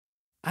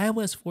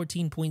iOS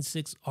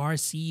 14.6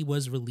 RC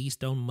was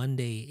released on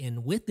Monday,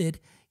 and with it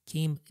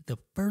came the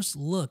first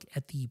look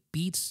at the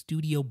Beats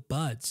Studio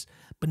Buds.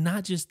 But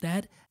not just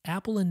that,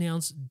 Apple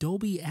announced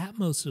Dolby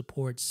Atmos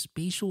supports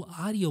spatial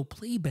audio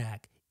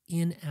playback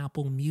in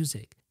Apple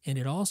Music. And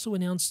it also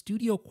announced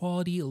studio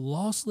quality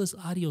lossless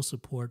audio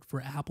support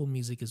for Apple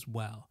Music as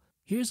well.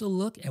 Here's a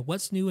look at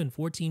what's new in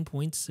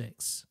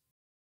 14.6.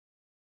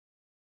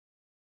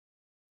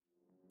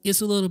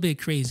 It's a little bit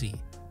crazy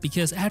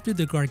because after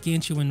the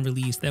gargantuan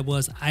release that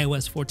was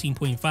iOS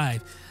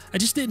 14.5, I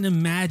just didn't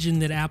imagine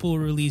that Apple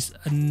would release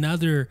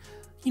another,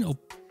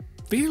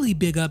 fairly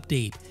big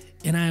update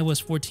in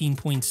iOS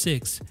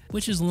 14.6,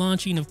 which is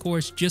launching, of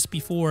course, just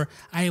before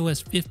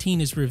iOS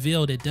 15 is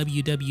revealed at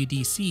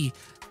WWDC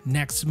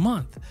next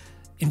month,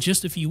 in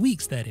just a few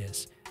weeks, that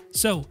is.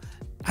 So,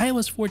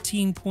 iOS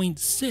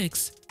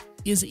 14.6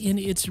 is in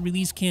its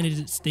release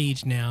candidate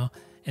stage now,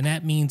 and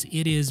that means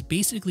it is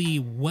basically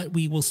what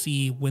we will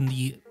see when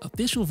the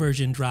official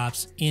version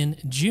drops in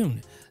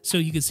June. So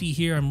you can see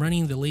here I'm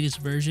running the latest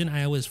version,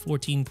 iOS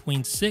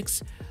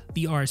 14.6,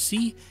 the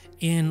RC,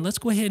 and let's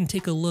go ahead and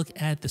take a look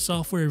at the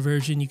software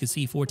version. You can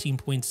see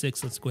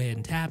 14.6, let's go ahead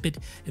and tap it,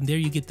 and there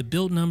you get the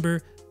build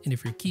number, and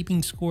if you're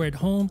keeping score at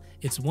home,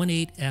 it's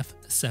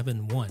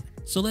 18F71.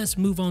 So let's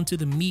move on to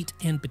the meat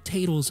and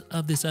potatoes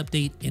of this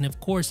update, and of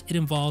course it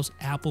involves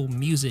Apple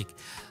Music.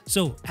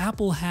 So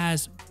Apple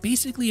has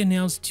basically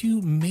announced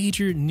two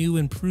major new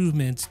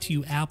improvements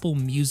to Apple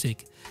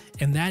Music,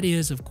 and that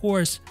is, of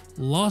course,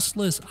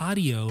 lossless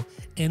audio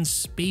and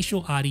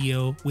spatial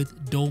audio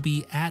with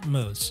Dolby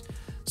Atmos.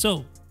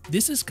 So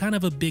this is kind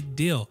of a big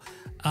deal.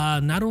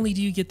 Not only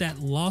do you get that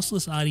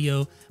lossless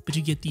audio, but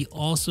you get the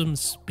awesome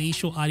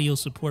spatial audio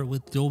support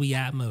with Dolby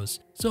Atmos.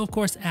 So of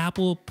course,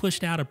 Apple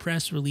pushed out a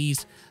press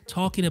release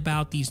talking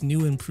about these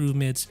new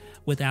improvements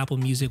with Apple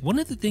Music. One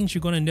of the things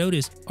you're going to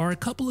notice are a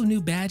couple of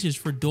new badges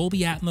for Dolby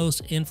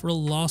Atmos and for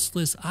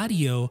lossless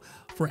audio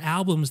for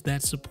albums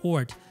that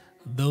support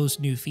those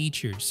new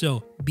features.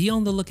 So be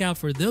on the lookout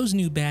for those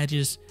new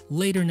badges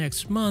later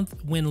next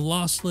month when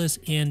lossless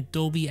and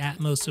Dolby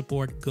Atmos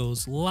support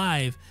goes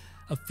live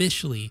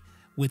officially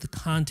with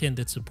content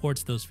that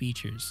supports those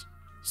features.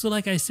 So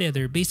like I said,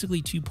 there are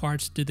basically two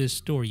parts to this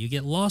story. You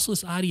get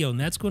lossless audio, and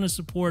that's going to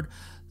support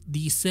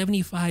the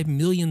 75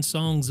 million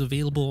songs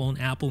available on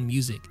Apple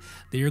Music.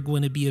 They are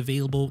going to be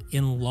available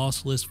in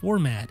lossless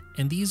format,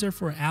 and these are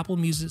for Apple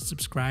Music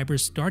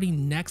subscribers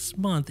starting next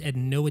month at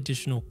no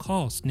additional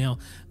cost. Now,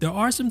 there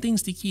are some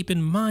things to keep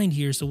in mind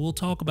here, so we'll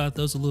talk about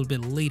those a little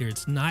bit later.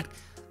 It's not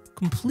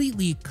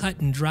completely cut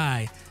and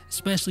dry,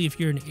 especially if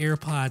you're an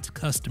AirPods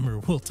customer.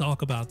 We'll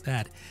talk about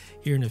that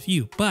here in a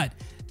few. But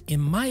in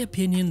my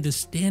opinion, the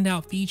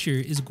standout feature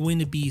is going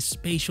to be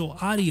spatial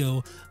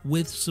audio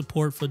with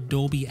support for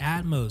Dolby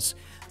Atmos.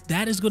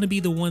 That is going to be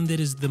the one that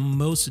is the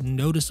most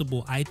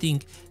noticeable, I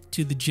think,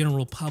 to the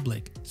general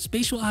public.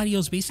 Spatial audio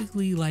is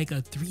basically like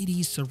a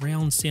 3D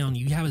surround sound.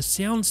 You have a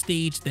sound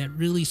stage that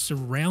really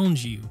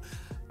surrounds you,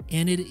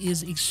 and it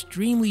is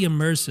extremely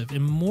immersive.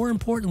 And more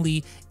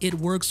importantly, it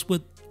works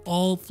with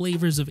all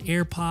flavors of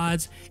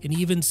AirPods and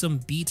even some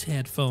Beats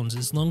headphones.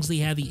 As long as they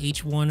have the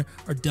H1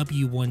 or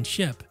W1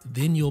 chip,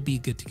 then you'll be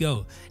good to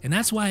go. And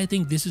that's why I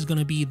think this is going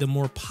to be the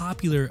more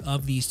popular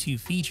of these two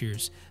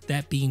features,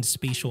 that being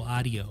spatial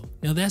audio.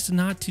 Now, that's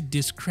not to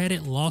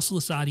discredit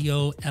lossless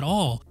audio at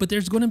all, but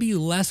there's going to be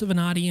less of an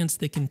audience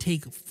that can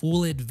take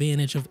full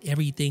advantage of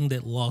everything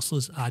that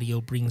lossless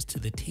audio brings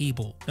to the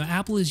table. Now,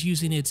 Apple is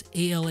using its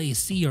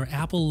ALAC, or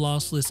Apple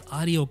Lossless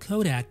Audio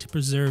Codec, to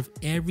preserve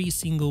every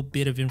single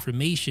bit of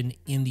information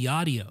in the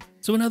audio.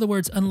 So in other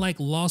words, unlike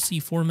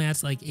lossy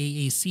formats like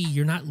AAC,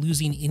 you're not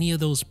losing any of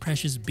those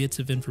precious bits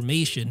of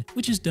information,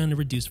 which is done to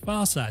reduce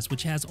file size,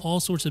 which has all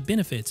sorts of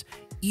benefits.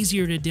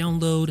 Easier to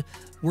download,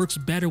 works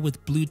better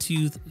with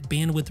Bluetooth,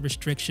 bandwidth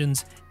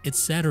restrictions,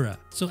 etc.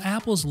 So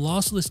Apple's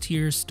lossless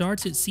tier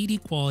starts at CD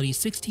quality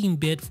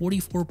 16-bit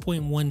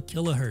 44.1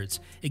 kHz.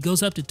 It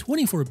goes up to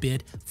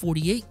 24-bit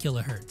 48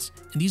 kHz.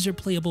 And these are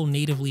playable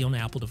natively on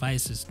Apple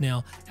devices.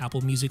 Now,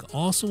 Apple Music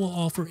also will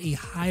offer a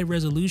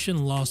high-resolution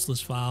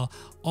lossless file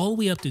all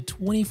the way up to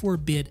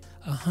 24-bit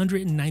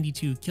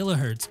 192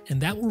 kHz,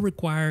 and that will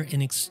require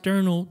an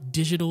external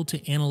digital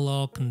to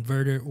analog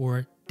converter,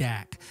 or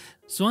DAC.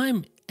 So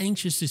I'm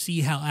anxious to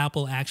see how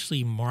Apple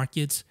actually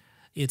markets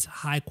its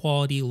high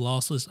quality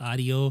lossless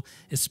audio,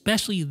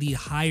 especially the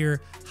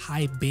higher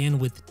high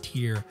bandwidth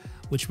tier,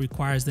 which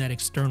requires that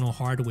external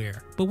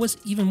hardware. But what's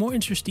even more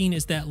interesting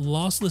is that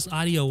lossless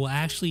audio will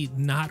actually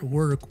not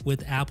work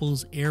with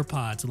Apple's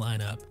AirPods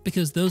lineup,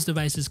 because those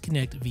devices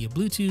connect via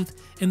Bluetooth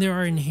and there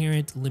are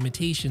inherent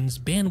limitations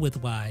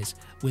bandwidth-wise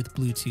with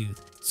Bluetooth.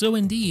 So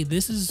indeed,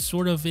 this is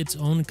sort of its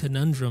own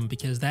conundrum,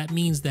 because that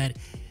means that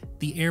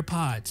the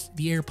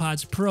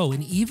AirPods Pro,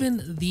 and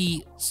even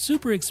the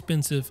super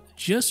expensive,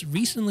 just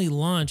recently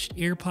launched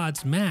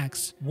AirPods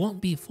Max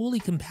won't be fully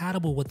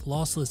compatible with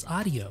lossless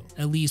audio,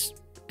 at least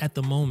at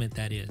the moment,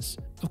 that is.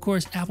 Of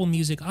course, Apple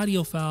Music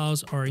audio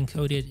files are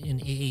encoded in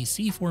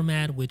AAC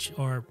format, which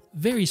are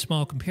very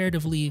small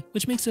comparatively,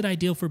 which makes it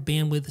ideal for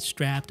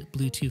bandwidth-strapped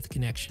Bluetooth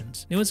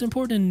connections. Now, it's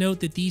important to note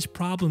that these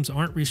problems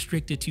aren't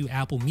restricted to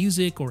Apple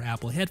Music or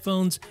Apple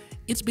headphones.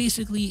 It's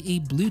basically a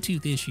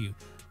Bluetooth issue.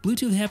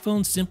 Bluetooth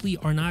headphones simply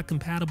are not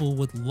compatible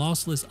with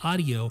lossless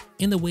audio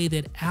in the way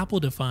that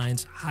Apple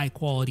defines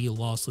high-quality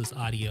lossless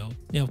audio.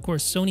 Now, of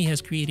course, Sony has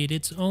created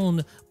its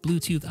own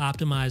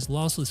Bluetooth-optimized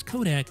lossless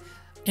codec,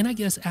 and I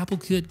guess Apple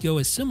could go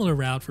a similar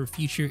route for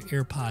future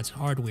AirPods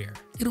hardware.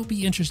 It'll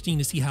be interesting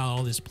to see how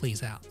all this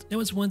plays out.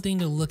 Now, it's one thing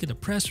to look at the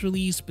press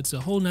release, but it's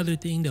a whole nother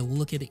thing to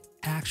look at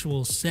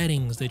actual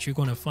settings that you're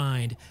going to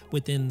find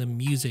within the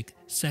music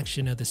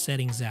section of the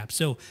settings app.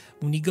 So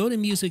when you go to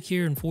music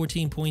here in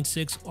 14.6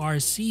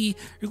 RC,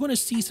 you're going to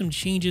see some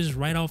changes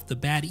right off the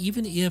bat,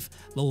 even if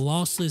the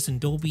lossless and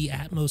Dolby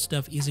Atmos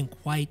stuff isn't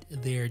quite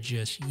there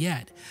just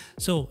yet.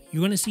 So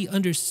you're going to see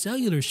under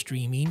cellular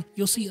streaming,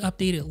 you'll see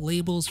updated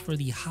labels for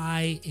the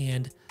high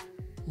and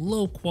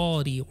low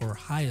quality or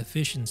high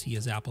efficiency,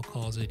 as Apple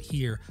calls it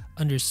here,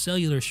 under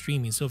cellular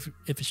streaming. So if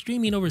you're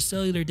streaming over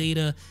cellular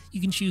data, you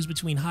can choose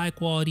between high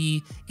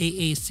quality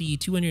AAC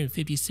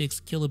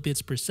 256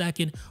 kilobits per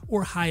second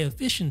or high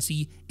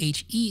efficiency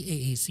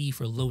HEAAC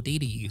for low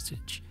data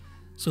usage.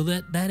 So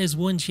that is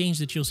one change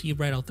that you'll see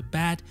right off the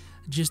bat,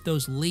 just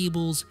those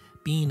labels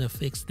being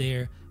affixed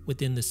there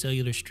within the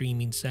cellular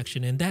streaming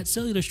section. And that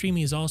cellular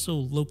streaming is also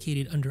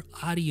located under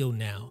audio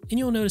now. And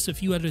you'll notice a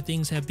few other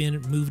things have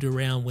been moved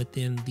around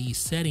within the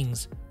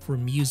settings for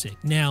music.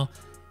 Now,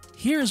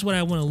 here's what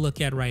I want to look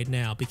at right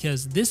now,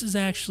 because this is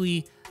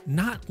actually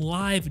not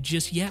live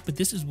just yet, but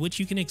this is what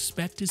you can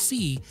expect to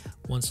see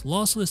once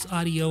lossless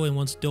audio and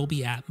once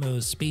Dolby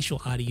Atmos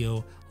spatial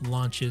audio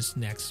launches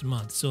next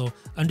month. So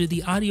under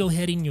the audio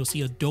heading, you'll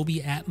see a Dolby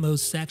Atmos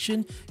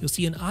section. You'll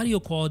see an audio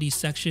quality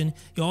section.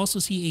 You'll also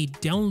see a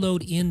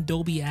download in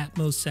Dolby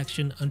Atmos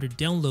section under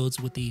downloads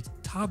with a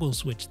toggle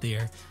switch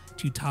there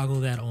to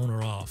toggle that on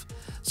or off.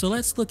 So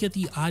let's look at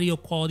the audio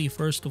quality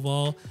first of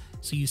all.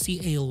 So you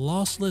see a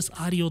lossless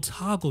audio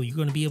toggle. You're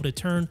going to be able to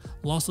turn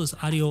lossless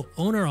audio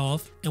on or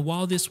off. And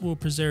while this will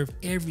preserve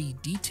every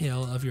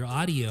detail of your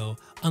audio,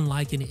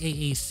 unlike an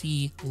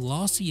AAC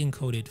lossy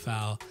encoded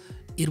file,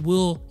 it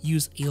will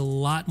use a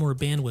lot more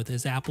bandwidth,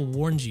 as Apple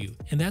warns you.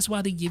 And that's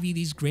why they give you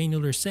these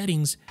granular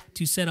settings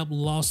to set up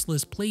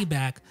lossless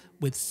playback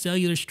with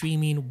cellular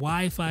streaming,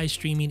 Wi-Fi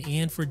streaming,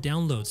 and for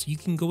downloads. You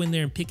can go in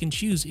there and pick and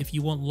choose if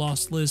you want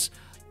lossless,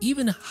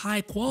 even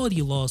high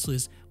quality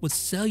lossless with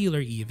cellular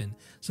even.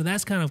 So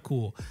that's kind of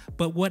cool.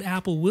 But what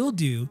Apple will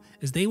do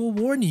is they will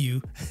warn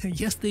you,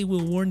 yes, they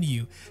will warn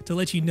you to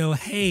let you know,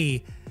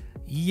 hey,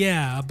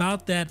 yeah,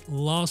 about that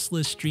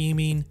lossless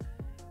streaming,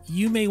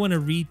 you may want to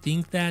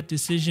rethink that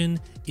decision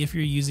if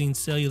you're using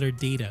cellular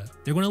data.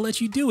 They're going to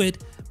let you do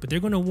it, but they're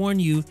going to warn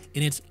you,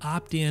 and it's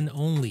opt-in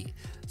only.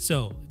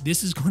 So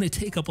this is going to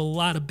take up a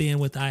lot of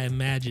bandwidth, I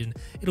imagine.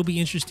 It'll be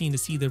interesting to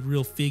see the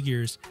real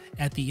figures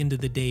at the end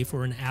of the day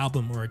for an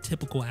album, or a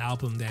typical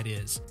album that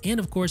is. And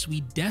of course, we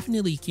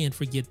definitely can't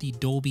forget the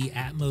Dolby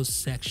Atmos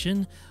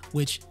section,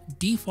 which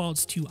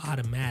defaults to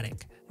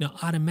automatic. Now,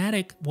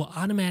 automatic will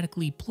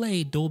automatically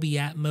play Dolby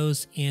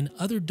Atmos and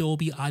other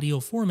Dolby audio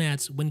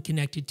formats when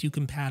connected to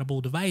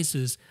compatible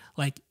devices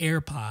like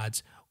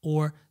AirPods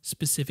or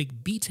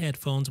specific Beats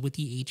headphones with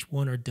the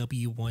H1 or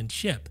W1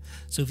 chip.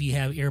 So if you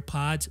have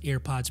AirPods,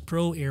 AirPods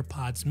Pro,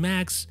 AirPods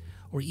Max,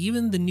 or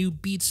even the new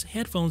Beats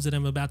headphones that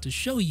I'm about to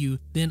show you,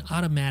 then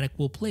automatic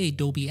will play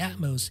Dolby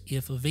Atmos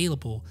if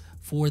available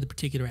for the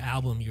particular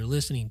album you're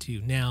listening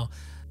to. Now,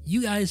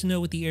 you guys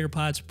know what the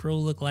AirPods Pro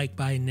look like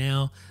by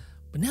now.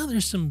 But now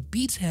there's some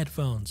Beats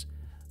headphones,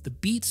 the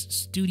Beats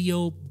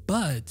Studio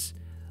Buds,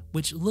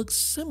 which looks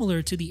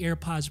similar to the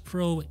AirPods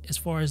Pro as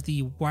far as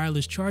the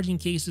wireless charging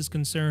case is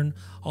concerned,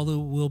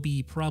 although it will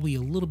be probably a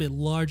little bit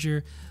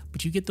larger.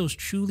 But you get those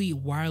truly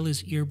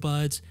wireless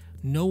earbuds,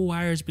 no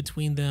wires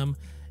between them,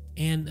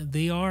 and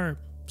they are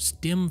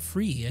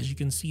stem-free, as you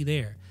can see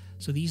there.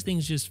 So these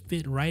things just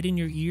fit right in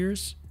your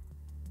ears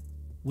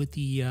with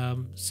the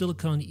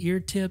silicone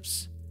ear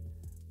tips,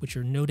 which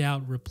are no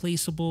doubt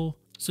replaceable.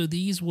 So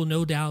these will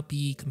no doubt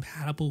be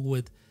compatible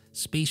with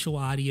spatial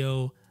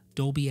audio,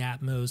 Dolby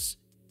Atmos,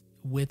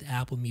 with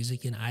Apple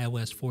Music in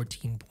iOS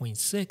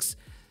 14.6.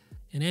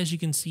 And as you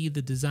can see,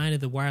 the design of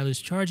the wireless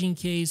charging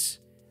case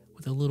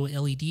with a little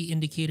LED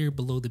indicator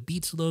below the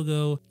Beats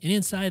logo. And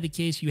inside the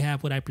case, you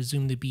have what I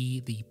presume to be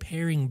the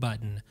pairing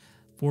button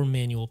for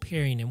manual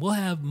pairing. And we'll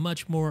have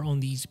much more on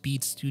these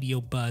Beats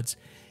Studio Buds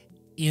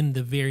in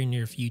the very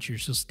near future,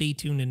 so stay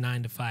tuned to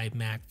 9 to 5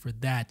 Mac for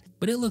that.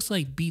 But it looks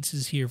like Beats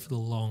is here for the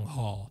long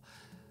haul.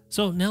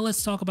 So now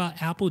let's talk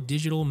about Apple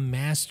Digital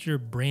Master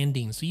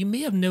branding. So you may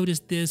have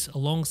noticed this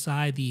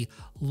alongside the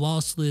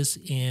lossless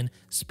and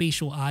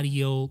spatial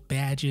audio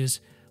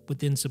badges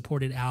within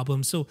supported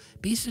albums. So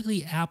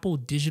basically, Apple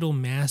Digital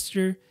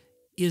Master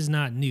is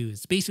not new.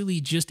 It's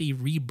basically just a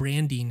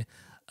rebranding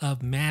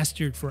of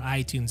Mastered for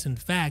iTunes. In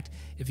fact,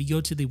 if you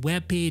go to the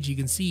web page, you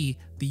can see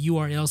the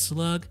URL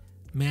slug.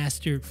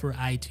 mastered for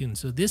iTunes.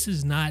 So this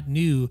is not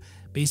new.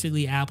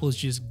 Basically, Apple is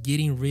just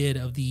getting rid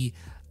of the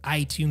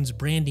iTunes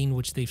branding,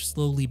 which they've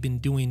slowly been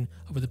doing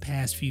over the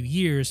past few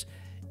years,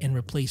 and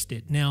replaced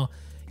it. Now,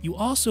 you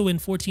also in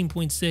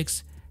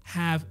 14.6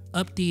 have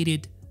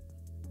updated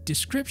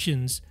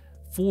descriptions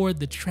for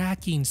the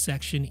tracking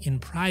section in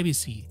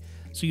privacy.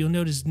 So you'll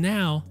notice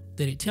now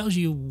that it tells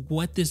you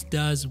what this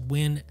does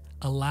when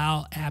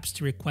allow apps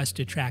to request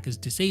to track is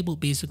disabled.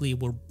 Basically, it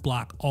will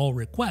block all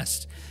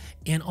requests.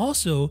 And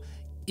also,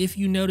 if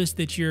you notice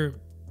that your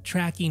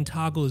tracking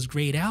toggle is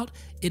grayed out,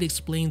 it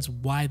explains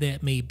why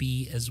that may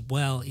be as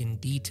well in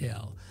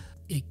detail.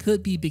 It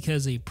could be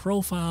because a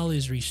profile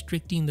is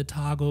restricting the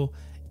toggle,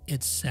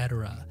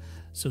 etc.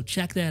 So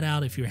check that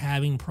out if you're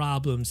having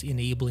problems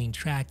enabling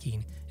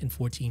tracking in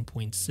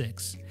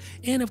 14.6.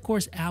 And of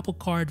course, Apple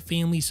Card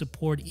family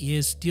support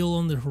is still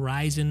on the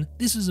horizon.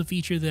 This is a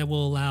feature that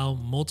will allow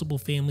multiple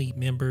family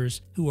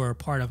members who are a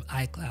part of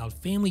iCloud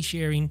family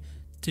sharing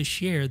to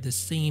share the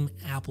same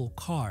Apple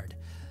Card.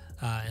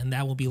 And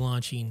that will be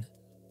launching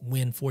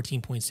when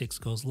 14.6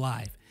 goes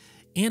live.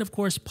 And of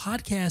course,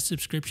 podcast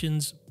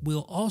subscriptions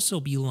will also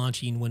be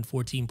launching when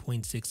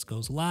 14.6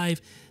 goes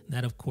live. And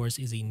that, of course,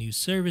 is a new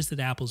service that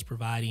Apple's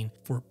providing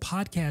for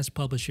podcast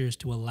publishers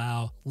to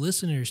allow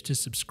listeners to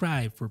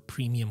subscribe for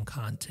premium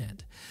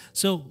content.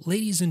 So,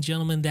 ladies and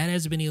gentlemen, that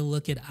has been a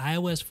look at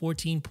iOS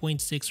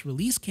 14.6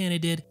 release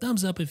candidate.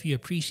 Thumbs up if you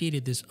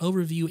appreciated this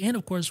overview. And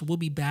of course, we'll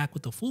be back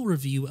with a full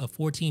review of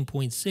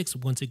 14.6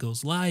 once it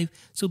goes live.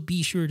 So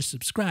be sure to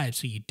subscribe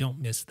so you don't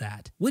miss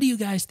that. What do you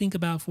guys think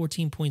about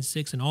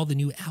 14.6 and all the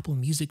new Apple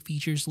Music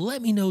features?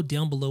 Let me know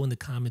down below in the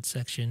comments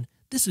section.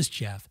 This is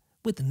Jeff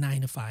with the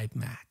 9 to 5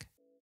 Mac.